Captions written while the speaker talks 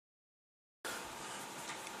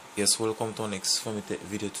Yes, welcome to our next Femitech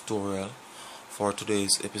video tutorial. For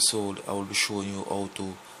today's episode, I will be showing you how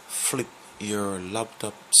to flip your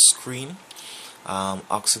laptop screen.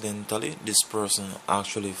 Accidentally, this person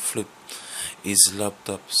actually flipped his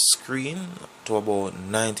laptop screen to about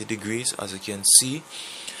 90 degrees. As you can see,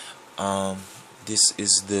 this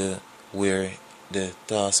is the where the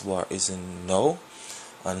taskbar is in now,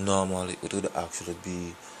 and normally it would actually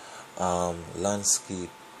be landscape,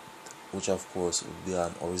 which of course would be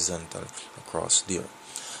an horizontal across there.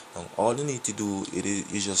 Now all you need to do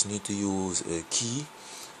you just need to use a key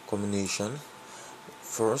combination.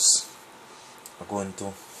 First, I'm going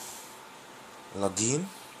to log in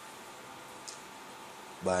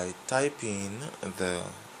by typing the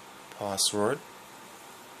password.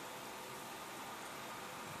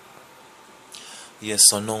 Yes,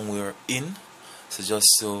 so now we're in. So just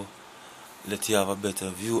to let you have a better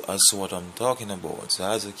view as to what I'm talking about. So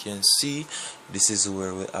as you can see, this is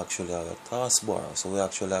where we actually have a taskbar. So we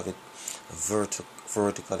actually have it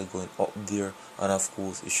vertically going up there, and of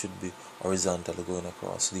course it should be horizontally going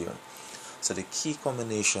across there. So the key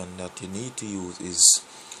combination that you need to use is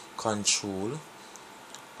Control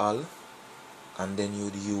Alt, and then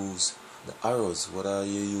you'd use the arrows, whether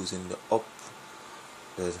you're using the up,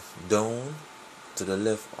 the down, to the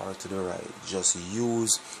left or to the right. Just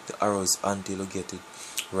use the arrows until you get it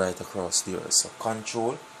right across there. So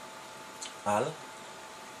Control Alt,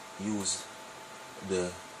 use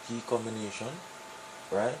the key combination,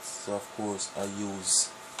 right? So of course I use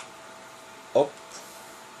up,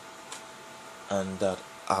 and that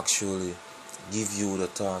actually give you the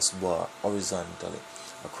taskbar horizontally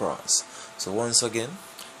across. So once again,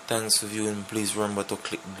 thanks for viewing. Please remember to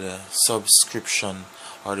click the subscription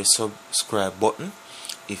or the subscribe button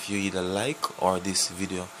if you either like or this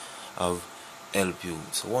video have helped you.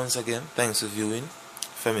 So once again, thanks for viewing.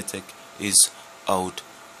 Femitech is out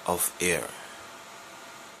of air.